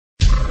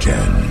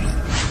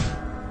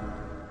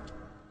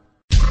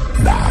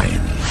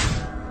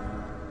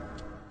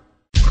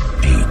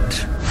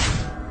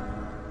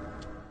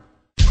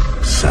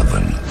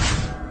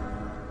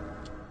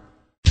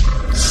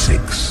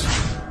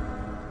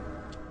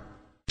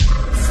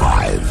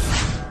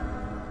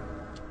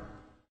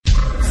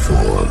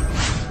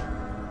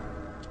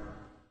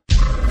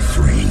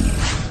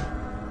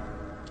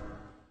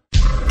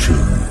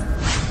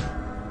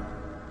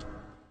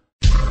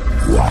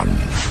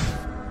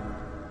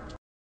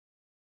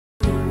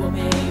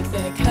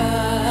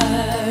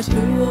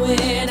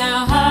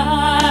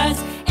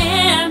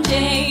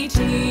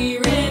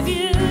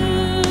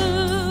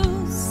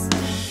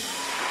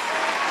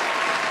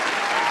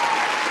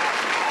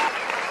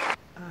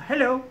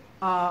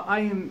I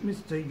am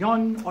Mr.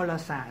 Jon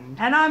Olasand,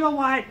 and I'm a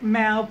white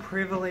male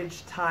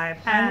privileged type,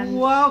 and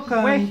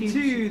welcome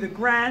to the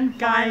grand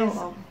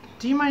final.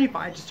 Do you mind if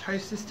I just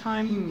host this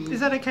time? Is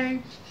that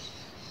okay?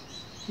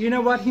 You know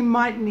what, he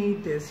might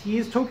need this. He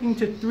is talking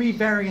to 3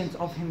 variants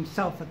of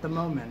himself at the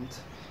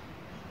moment.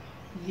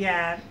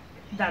 Yeah,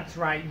 that's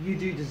right, you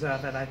do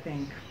deserve it, I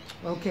think.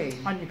 Okay,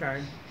 on you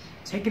go.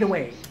 Take it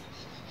away.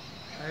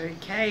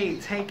 Okay,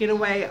 take it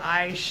away,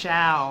 I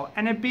shall.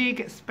 And a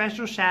big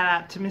special shout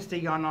out to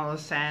Mr. Jon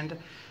Olasand.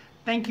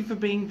 Thank you for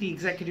being the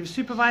Executive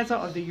Supervisor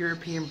of the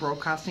European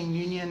Broadcasting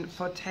Union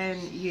for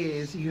 10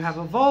 years. You have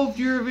evolved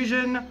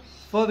Eurovision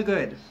for the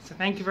good. So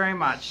thank you very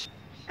much.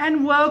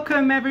 And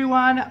welcome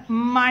everyone,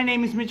 my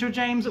name is Mitchell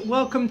James.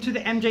 Welcome to the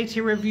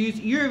MJT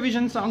Reviews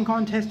Eurovision Song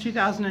Contest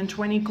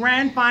 2020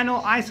 Grand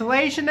Final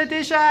Isolation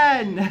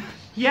Edition.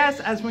 Yes,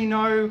 as we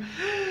know,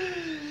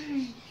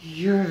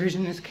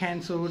 Eurovision is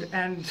cancelled,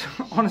 and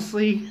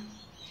honestly,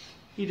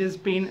 it has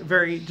been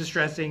very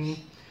distressing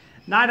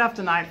night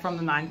after night from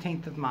the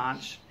 19th of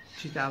March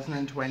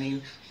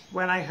 2020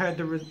 when I heard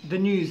the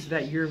news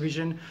that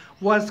Eurovision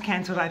was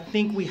cancelled. I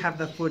think we have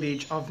the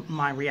footage of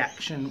my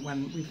reaction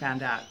when we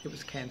found out it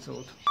was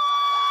cancelled.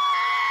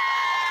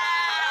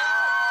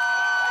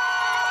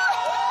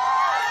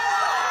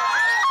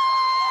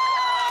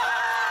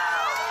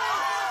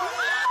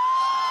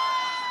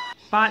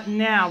 But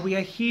now we are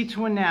here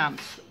to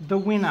announce the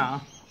winner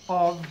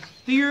of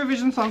the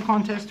Eurovision Song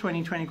Contest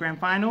 2020 Grand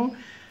Final.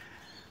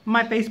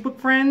 My Facebook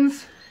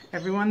friends,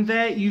 everyone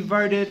there, you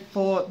voted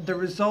for the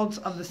results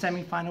of the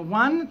semi-final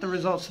 1, the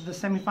results of the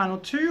semi-final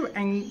 2,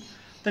 and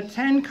the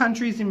 10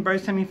 countries in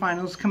both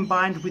semi-finals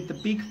combined with the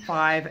Big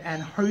 5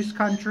 and host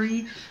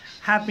country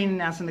have been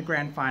announced in the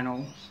Grand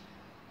Final.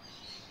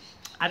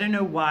 I don't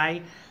know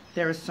why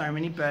there are so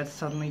many birds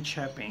suddenly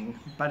chirping,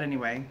 but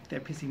anyway,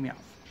 they're pissing me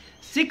off.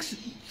 6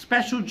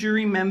 special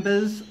jury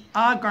members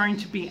are going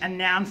to be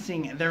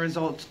announcing the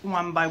results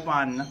one by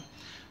one.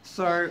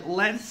 So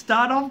let's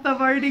start off the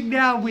voting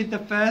now with the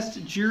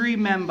first jury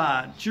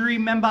member. Jury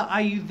member,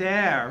 are you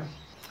there?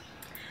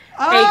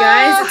 Hey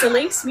guys, it's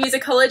Elise,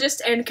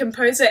 musicologist and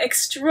composer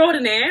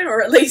extraordinaire,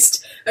 or at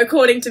least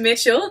according to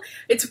Mitchell.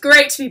 It's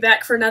great to be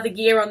back for another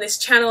year on this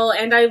channel,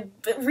 and I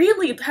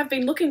really have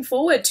been looking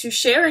forward to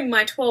sharing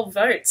my 12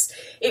 votes.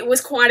 It was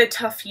quite a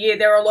tough year.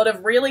 There were a lot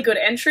of really good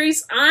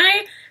entries.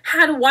 I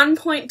had 1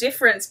 point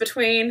difference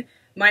between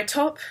my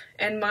top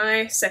and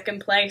my second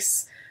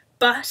place,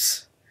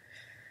 but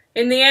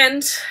in the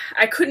end,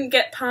 I couldn't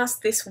get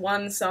past this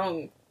one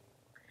song.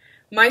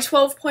 My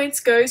 12 points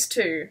goes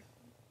to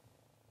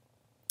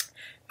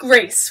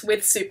Greece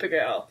with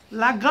Supergirl.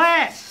 La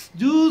Grèce,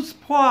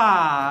 12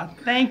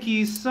 points. Thank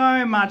you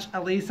so much,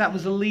 Elise. That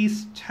was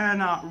Elise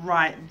Turner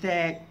right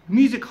there,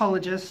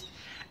 musicologist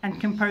and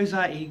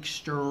composer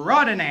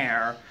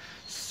extraordinaire.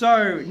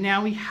 So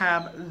now we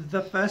have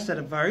the first set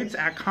of votes.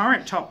 Our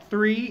current top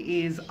 3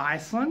 is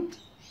Iceland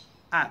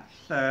at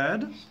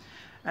 3rd.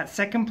 At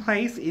 2nd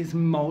place is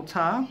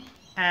Malta,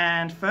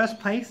 and 1st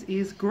place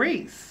is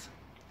Greece.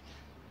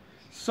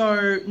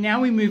 So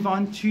now we move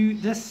on to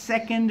the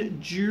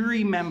second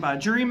jury member.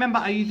 Jury member,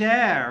 are you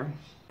there?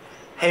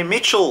 Hey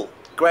Mitchell,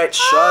 great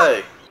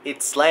show.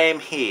 It's Lam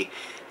here.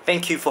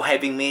 Thank you for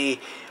having me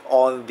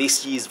on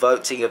this year's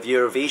voting of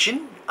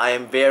Eurovision. I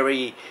am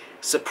very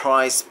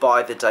surprised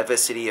by the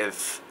diversity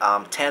of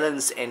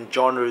talents and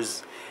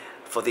genres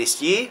for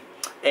this year.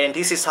 And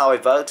this is how I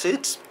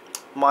voted.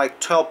 My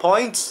 12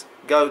 points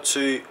go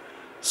to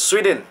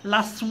Sweden.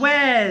 La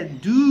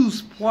Suède,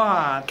 12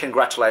 points.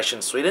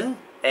 Congratulations, Sweden.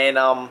 And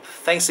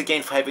thanks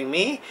again for having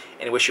me,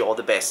 and I wish you all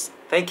the best.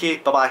 Thank you.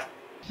 Bye-bye.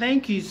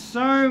 Thank you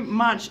so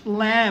much,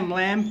 Lam.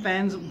 Lam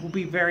fans will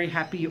be very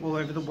happy all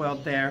over the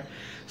world there.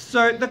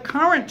 So the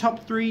current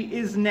top 3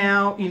 is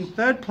now in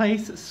 3rd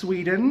place,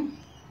 Sweden,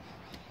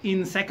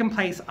 in 2nd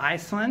place,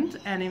 Iceland,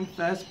 and in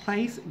 1st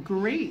place,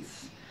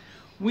 Greece.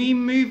 We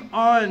move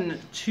on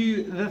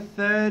to the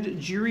 3rd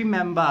jury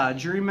member.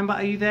 Jury member,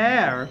 are you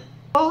there?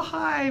 Oh,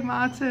 hi,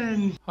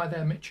 Martin. Hi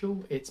there,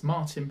 Mitchell. It's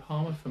Martin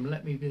Palmer from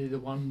Let Me Be The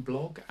One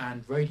blog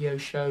and radio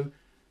show.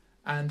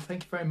 And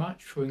thank you very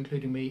much for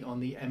including me on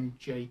the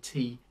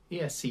MJT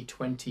ESC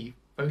 20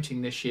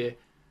 voting this year.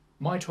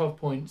 My 12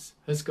 points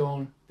has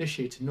gone this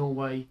year to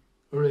Norway,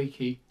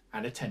 Ulrikke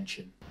and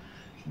Attention.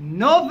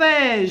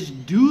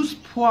 Norvège,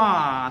 12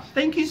 points.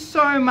 Thank you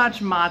so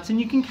much, Martin.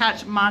 You can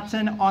catch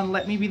Martin on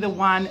Let Me Be The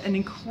One, an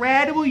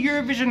incredible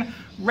Eurovision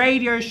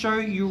radio show.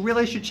 You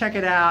really should check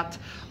it out.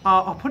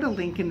 I'll put a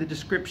link in the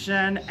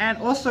description. And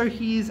also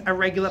he's a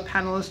regular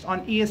panelist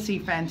on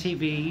ESC Fan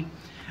TV,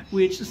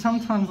 which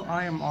sometimes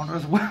I am on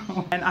as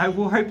well. And I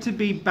will hope to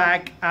be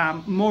back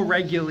more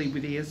regularly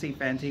with ESC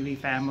Fan TV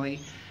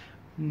family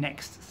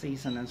next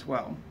season as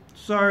well.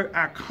 So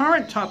our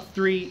current top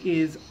 3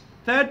 is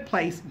 3rd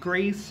place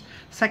Greece,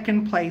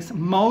 2nd place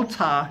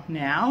Malta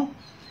now,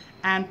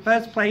 and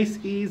 1st place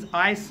is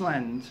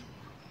Iceland.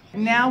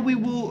 Now we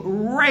will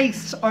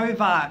race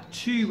over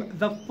to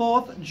the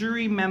 4th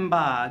jury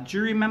member.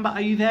 Jury member,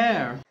 are you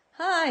there?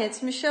 Hi,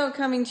 it's Michelle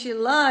coming to you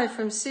live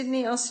from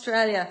Sydney,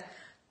 Australia.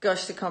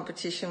 Gosh, the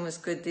competition was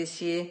good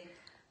this year.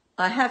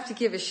 I have to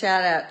give a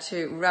shout out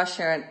to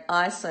Russia and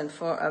Iceland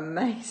for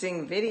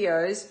amazing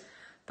videos,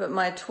 but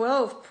my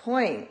 12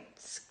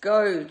 points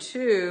go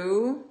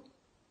to,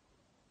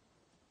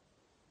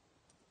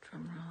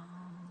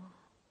 drumroll,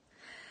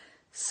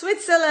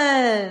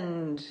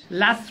 Switzerland.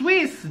 La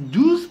Suisse,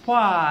 12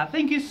 points.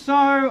 Thank you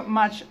so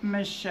much,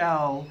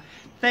 Michelle.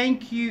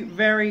 Thank you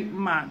very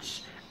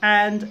much.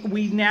 And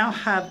we now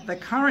have the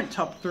current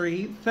top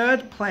three.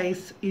 Third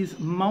place is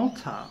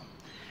Malta.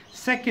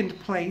 Second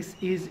place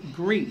is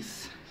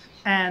Greece.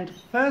 And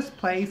first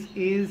place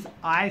is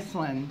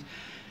Iceland.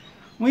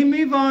 We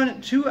move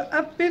on to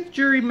a fifth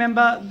jury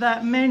member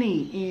that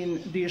many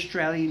in the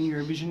Australian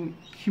Eurovision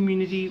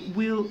community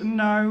will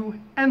know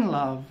and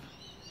love.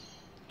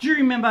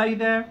 Jury member, are you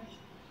there?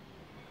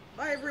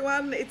 Hi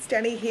everyone, it's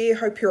Danny here.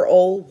 Hope you're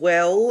all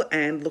well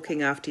and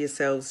looking after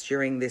yourselves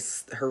during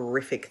this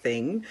horrific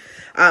thing.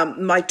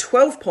 My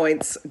 12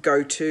 points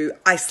go to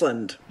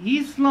Iceland.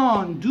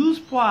 Iceland,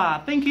 12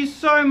 points. Thank you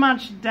so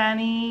much,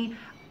 Danny.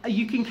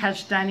 You can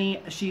catch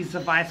Danny. She's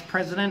the vice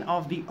president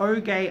of the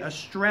OGay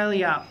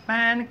Australia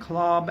fan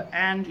club,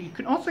 and you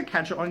can also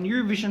catch her on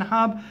Eurovision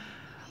Hub,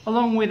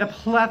 along with a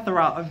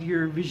plethora of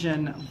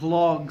Eurovision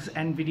vlogs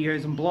and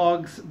videos and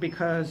blogs,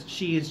 because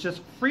she is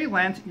just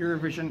freelance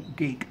Eurovision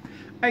geek.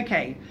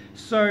 Okay,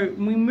 so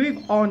we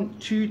move on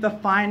to the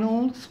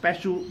final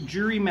special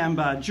jury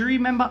member. Jury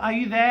member, are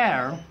you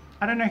there?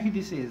 I don't know who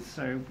this is,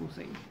 so we'll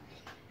see.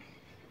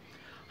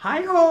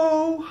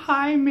 Hi-ho!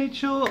 Hi,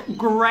 Mitchell.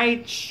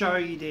 Great show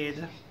you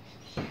did.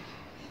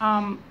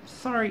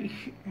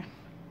 Sorry.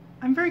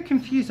 I'm very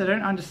confused. I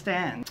don't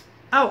understand.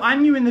 Oh,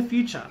 I'm you in the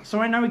future,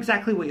 so I know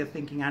exactly what you're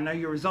thinking. I know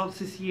your results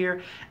this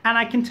year, and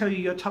I can tell you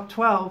your top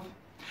 12.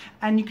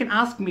 And you can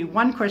ask me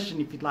one question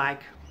if you'd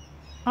like.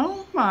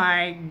 Oh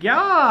my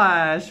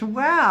gosh,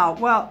 wow.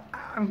 Well,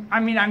 I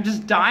mean, I'm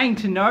just dying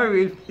to know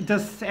if,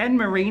 does San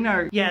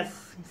Marino...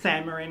 Yes,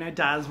 San Marino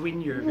does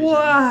win Eurovision.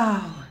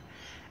 Wow.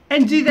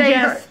 And do they...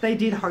 Yes, they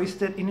did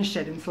host it in a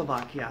shed in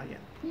Slovakia, yeah.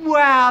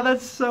 Wow,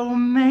 that's so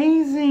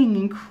amazing,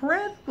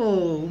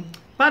 incredible.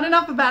 But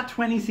enough about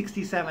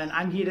 2067.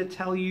 I'm here to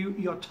tell you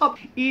your top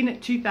in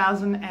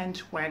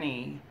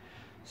 2020.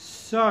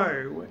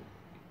 So,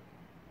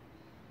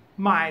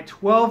 my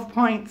 12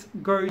 points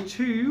go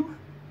to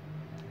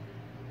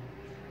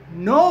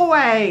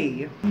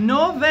Norway.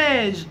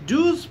 Norvège,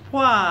 12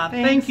 points.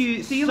 Thank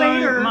you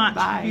so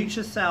much,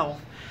 future self.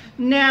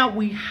 Now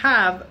we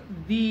have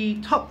the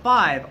top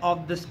 5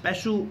 of the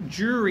special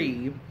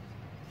jury.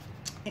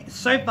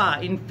 So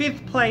far, in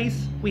 5th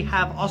place, we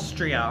have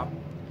Austria.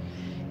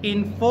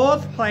 In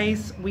 4th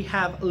place, we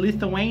have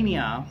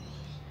Lithuania.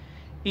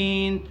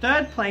 In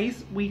 3rd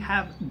place, we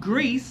have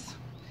Greece.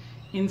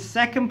 In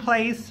 2nd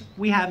place,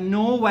 we have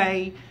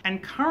Norway.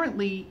 And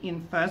currently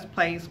in 1st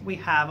place, we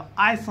have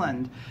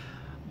Iceland.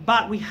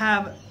 But we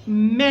have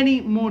many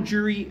more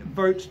jury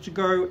votes to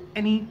go.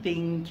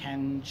 Anything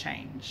can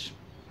change.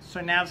 So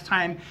now it's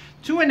time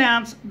to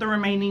announce the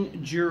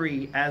remaining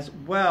jury as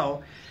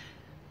well.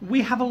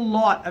 We have a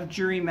lot of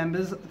jury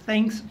members,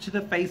 thanks to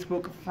the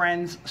Facebook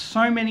friends.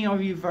 So many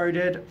of you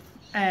voted,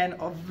 and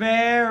of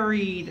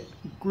varied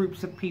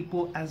groups of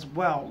people as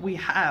well. We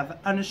have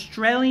an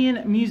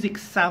Australian music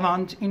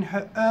savant in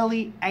her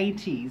early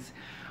 80s.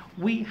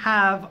 We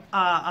have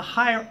a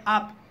higher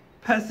up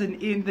person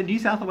in the New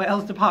South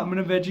Wales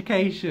Department of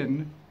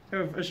Education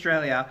of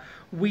Australia.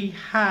 We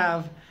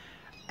have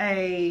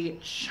a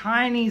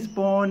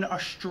Chinese-born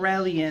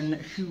Australian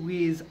who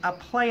is a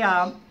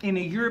player in a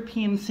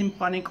European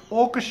Symphonic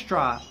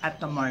Orchestra at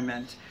the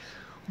moment.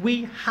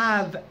 We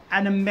have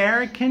an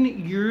American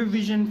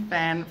Eurovision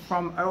fan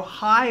from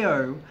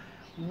Ohio.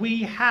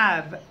 We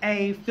have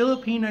a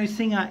Filipino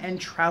singer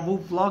and travel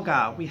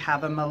vlogger. We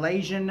have a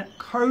Malaysian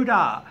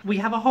coder. We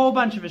have a whole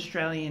bunch of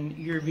Australian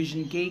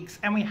Eurovision geeks,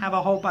 and we have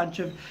a whole bunch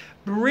of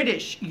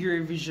British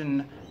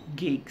Eurovision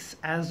geeks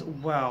as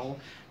well.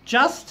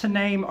 Just to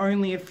name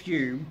only a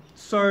few.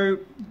 So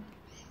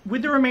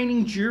with the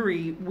remaining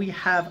jury, we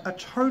have a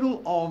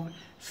total of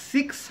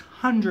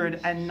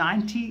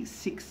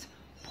 696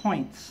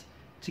 points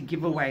to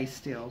give away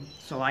still.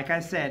 So like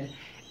I said,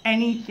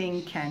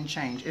 anything can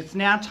change. It's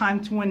now time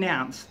to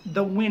announce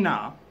the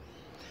winner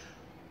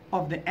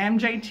of the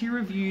MJT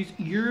Reviews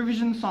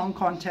Eurovision Song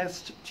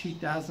Contest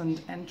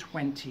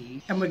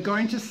 2020. And we're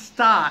going to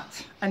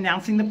start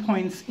announcing the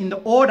points in the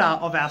order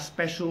of our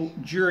special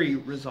jury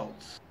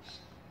results.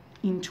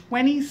 In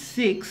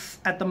 26th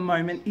at the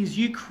moment is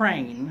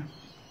Ukraine,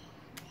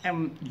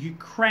 and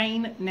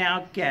Ukraine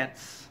now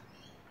gets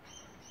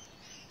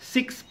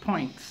 6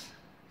 points.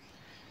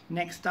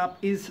 Next up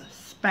is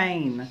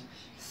Spain.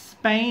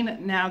 Spain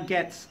now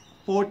gets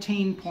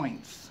 14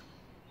 points.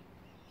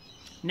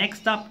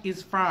 Next up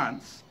is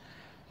France.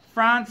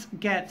 France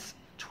gets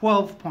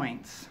 12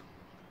 points.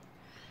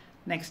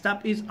 Next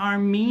up is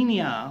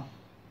Armenia.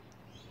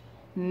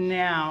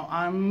 Now,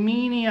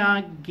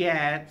 Armenia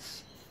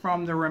gets,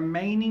 from the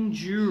remaining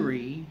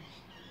jury,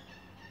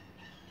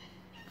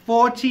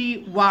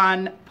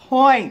 41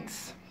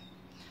 points.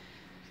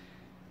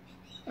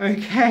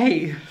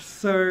 Okay,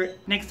 so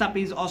next up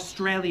is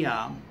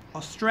Australia.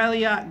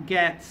 Australia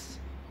gets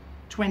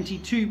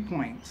 22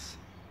 points.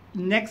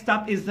 Next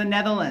up is the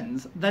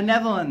Netherlands. The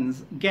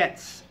Netherlands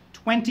gets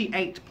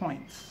 28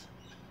 points.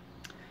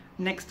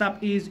 Next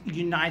up is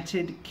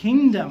United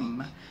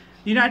Kingdom.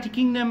 United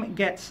Kingdom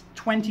gets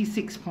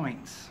 26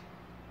 points.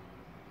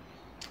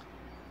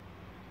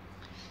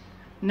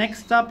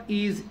 Next up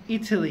is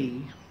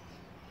Italy.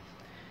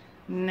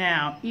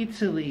 Now,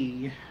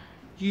 Italy,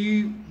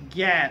 you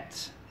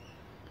get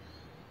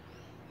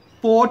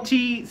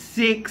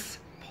 46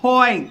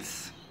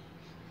 points.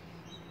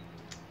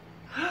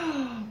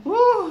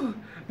 Woo!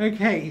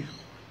 Okay.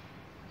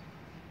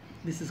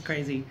 This is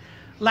crazy.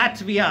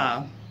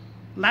 Latvia.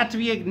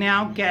 Latvia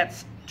now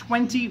gets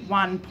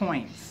 21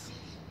 points.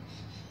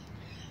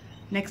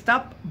 Next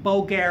up,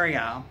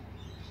 Bulgaria.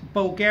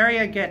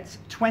 Bulgaria gets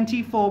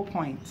 24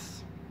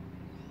 points.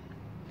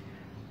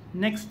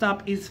 Next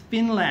up is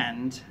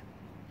Finland.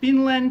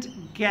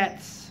 Finland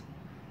gets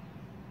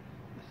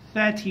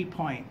 30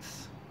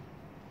 points.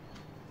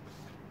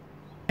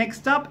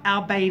 Next up,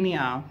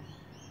 Albania.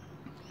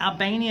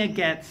 Albania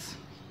gets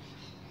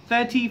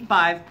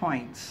 35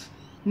 points.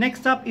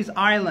 Next up is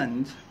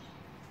Ireland.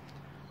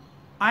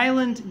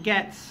 Ireland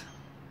gets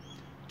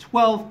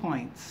 12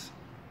 points.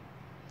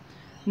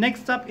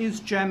 Next up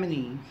is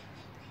Germany.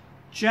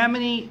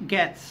 Germany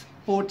gets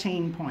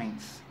 14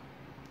 points.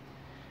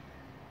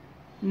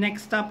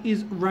 Next up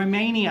is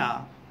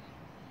Romania.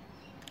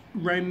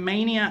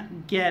 Romania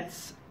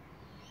gets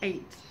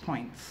 8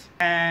 points.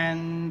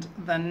 And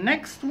the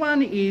next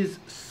one is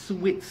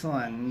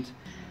Switzerland.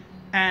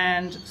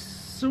 And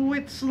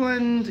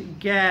Switzerland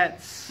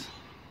gets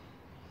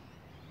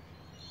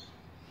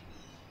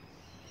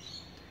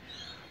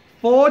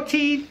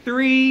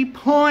 43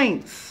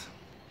 points.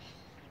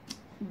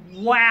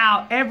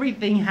 Wow,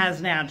 everything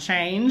has now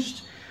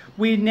changed.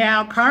 We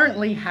now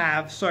currently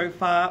have, so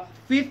far,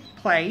 5th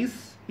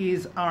place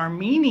is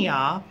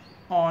Armenia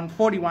on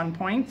 41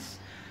 points.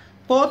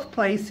 4th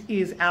place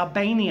is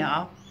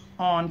Albania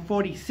on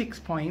 46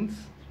 points.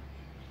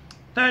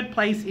 3rd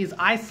place is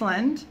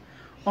Iceland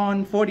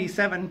on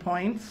 47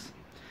 points.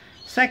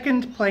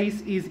 2nd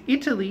place is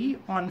Italy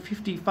on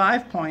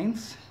 55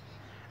 points.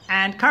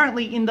 And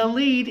currently in the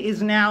lead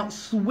is now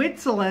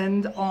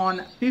Switzerland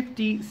on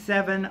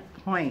 57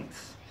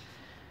 points.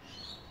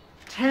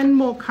 10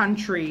 more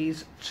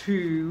countries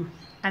to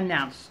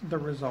announce the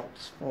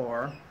results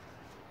for.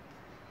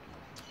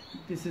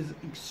 This is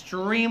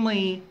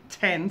extremely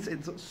tense.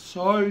 It's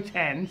so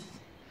tense.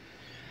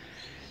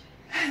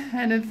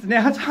 And it's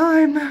now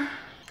time.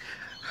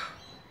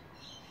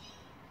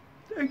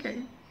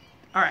 Okay.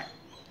 All right.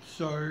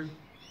 So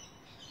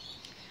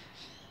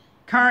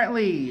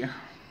currently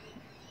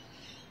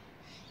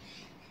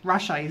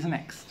Russia is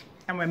next,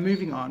 and we're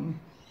moving on.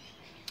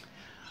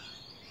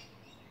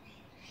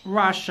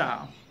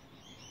 Russia,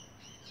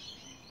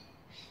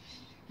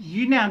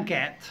 you now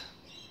get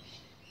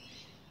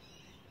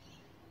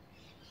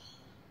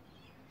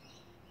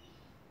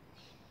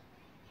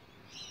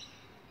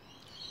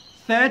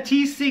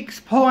 36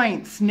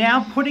 points,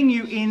 now putting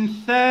you in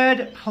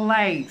 3rd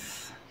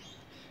place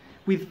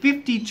with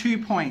 52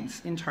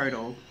 points in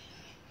total.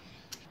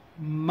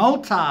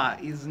 Malta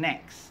is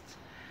next.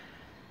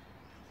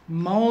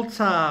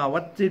 Malta,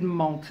 what did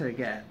Malta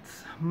get?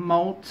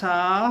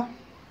 Malta,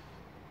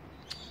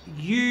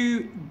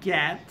 you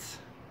get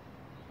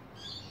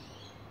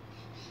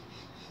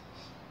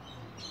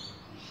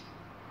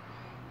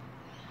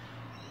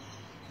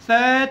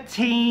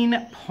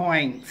 13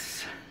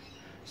 points.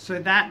 So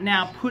that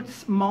now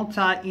puts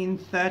Malta in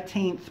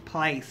 13th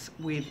place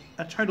with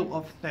a total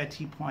of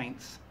 30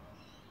 points.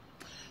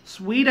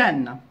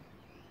 Sweden.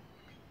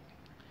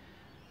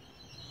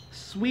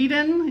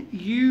 Sweden,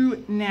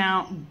 you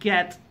now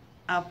get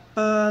a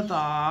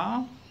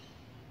further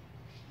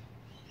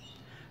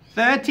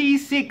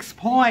 36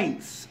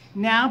 points,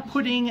 now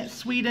putting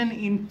Sweden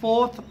in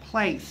 4th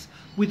place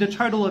with a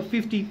total of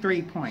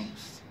 53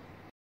 points.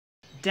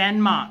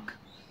 Denmark,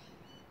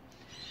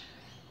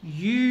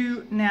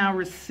 you now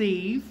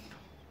receive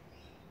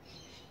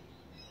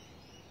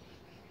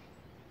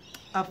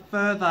a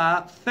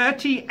further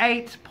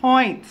 38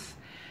 points,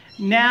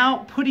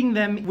 now putting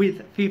them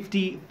with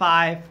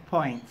 55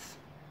 points.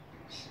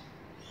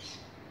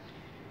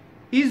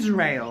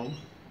 Israel.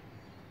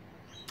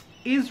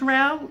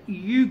 Israel,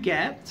 you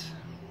get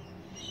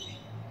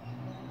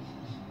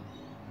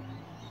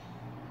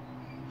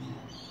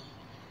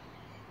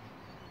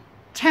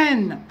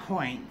 10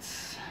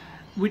 points,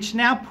 which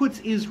now puts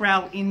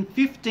Israel in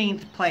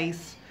 15th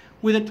place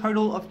with a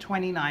total of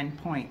 29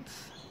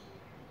 points.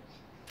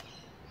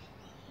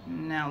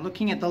 Now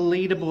looking at the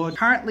leaderboard,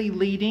 currently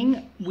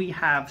leading we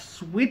have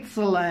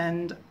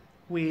Switzerland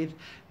with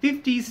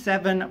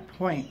 57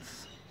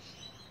 points.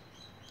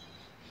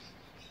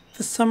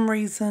 For some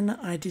reason,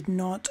 I did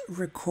not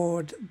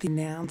record the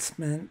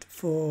announcement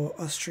for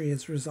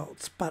Austria's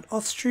results, but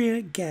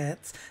Austria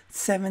gets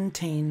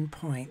 17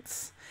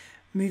 points,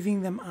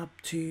 moving them up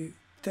to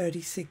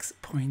 36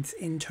 points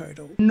in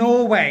total.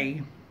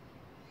 Norway.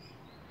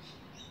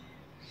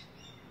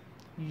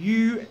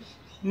 you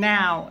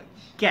now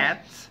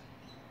get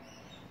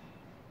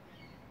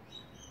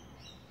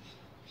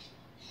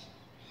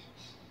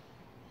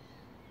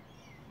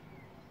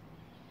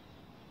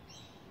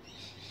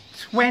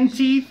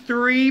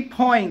 23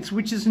 points,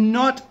 which is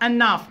not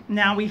enough.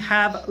 Now we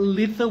have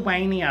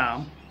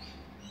Lithuania.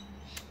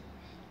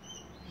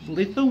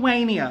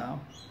 Lithuania,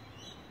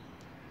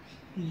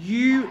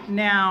 you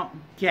now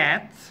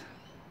get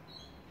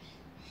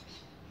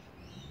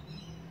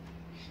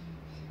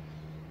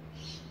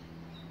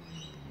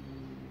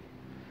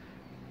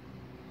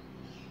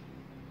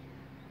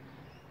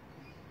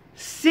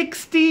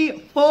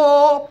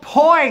 64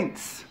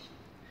 points.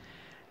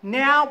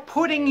 Now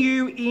putting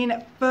you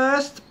in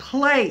first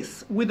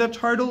place with a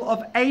total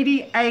of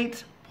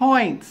 88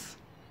 points.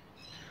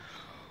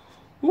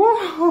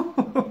 Woo,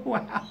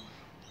 wow.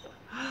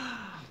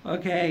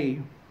 Okay.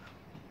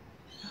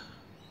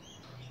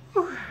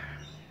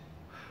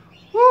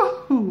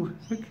 Woo,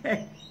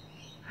 okay.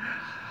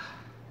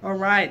 All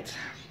right.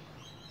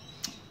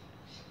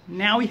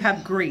 Now we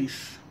have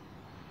Greece.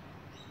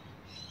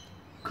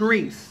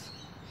 Greece.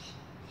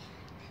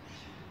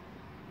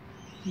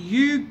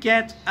 You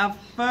get a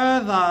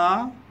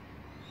further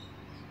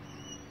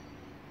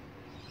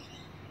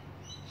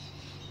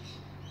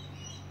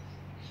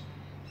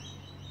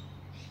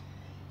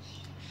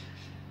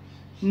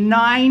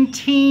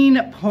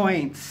 19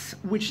 points,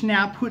 which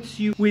now puts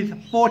you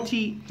with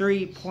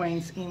 43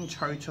 points in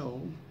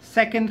total.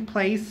 Second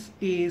place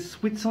is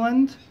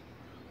Switzerland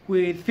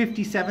with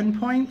 57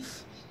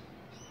 points.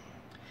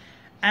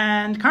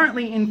 And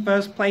currently in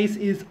first place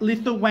is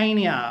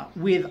Lithuania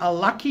with a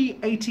lucky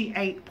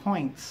 88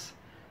 points.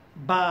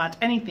 But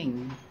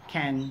anything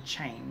can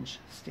change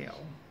still.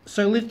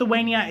 So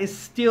Lithuania is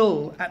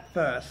still at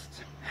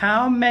first.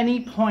 How many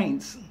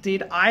points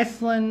did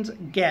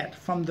Iceland get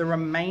from the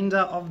remainder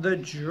of the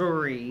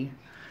jury?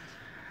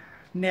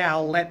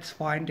 Now let's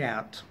find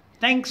out.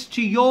 Thanks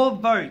to your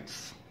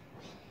votes,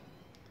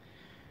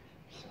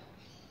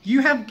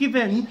 you have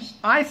given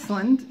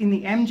Iceland in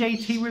the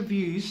MJT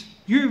Reviews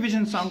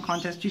Eurovision Song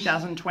Contest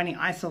 2020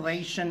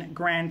 Isolation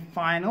Grand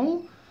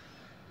Final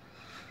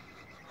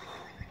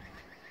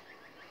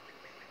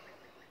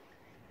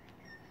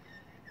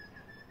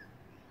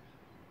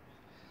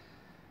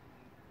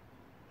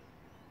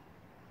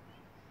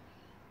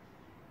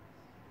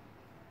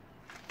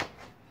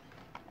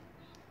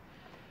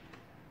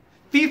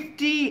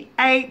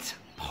 $58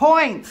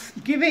 points,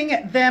 giving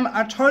them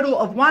a total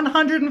of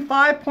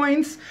 105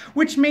 points,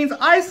 which means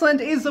Iceland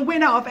is the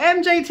winner of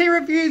MJT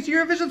Reviews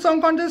Eurovision Song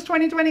Contest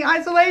 2020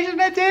 Isolation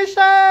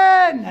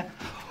Edition.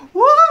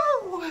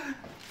 Woo!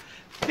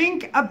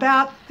 Think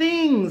About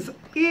Things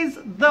is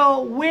the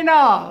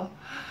winner.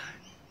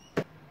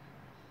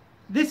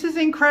 This is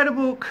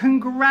incredible.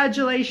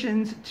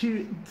 Congratulations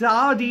to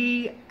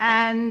Dowdy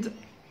and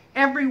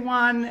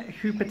everyone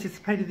who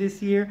participated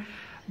this year.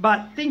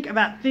 But Think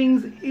About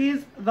Things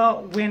is the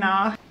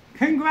winner.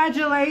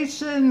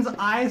 Congratulations,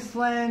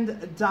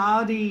 Iceland,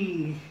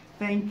 Dowdy.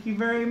 Thank you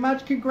very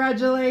much.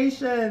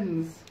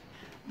 Congratulations.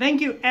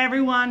 Thank you,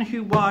 everyone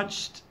who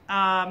watched.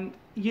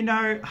 You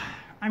know,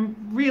 I'm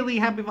really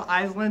happy for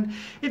Iceland.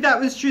 If that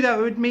was true, that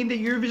would mean that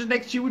Eurovision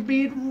next year would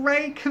be in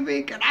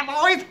Reykjavik. And I'm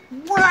always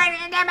wanting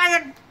to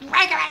be in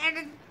Reykjavik. And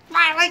it's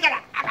finally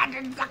gonna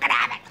happen.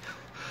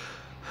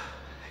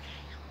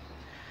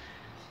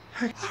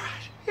 Okay. All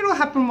right. It'll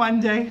happen one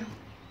day.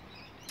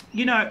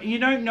 You know, you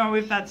don't know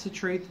if that's the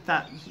truth, if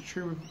that's the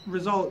true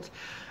result.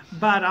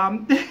 But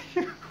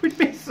it would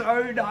be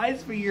so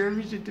nice for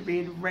Eurovision to be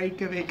in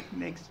Reykjavik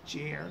next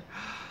year.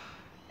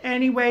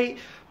 Anyway,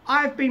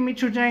 I've been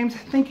Mitchell James.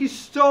 Thank you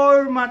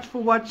so much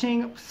for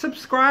watching.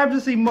 Subscribe to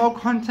see more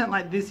content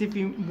like this if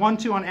you want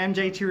to on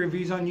MJT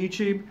Reviews on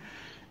YouTube.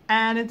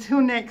 And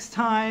until next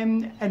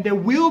time, and there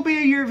will be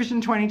a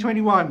Eurovision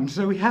 2021,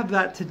 so we have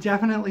that to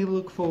definitely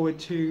look forward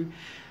to.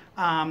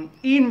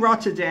 In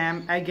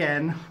Rotterdam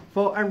again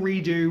for a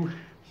redo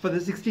for the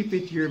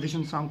 65th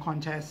Eurovision Song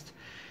Contest.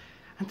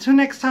 Until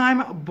next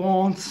time,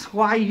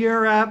 bonsoir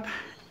Europe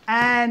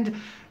and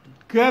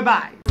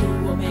goodbye.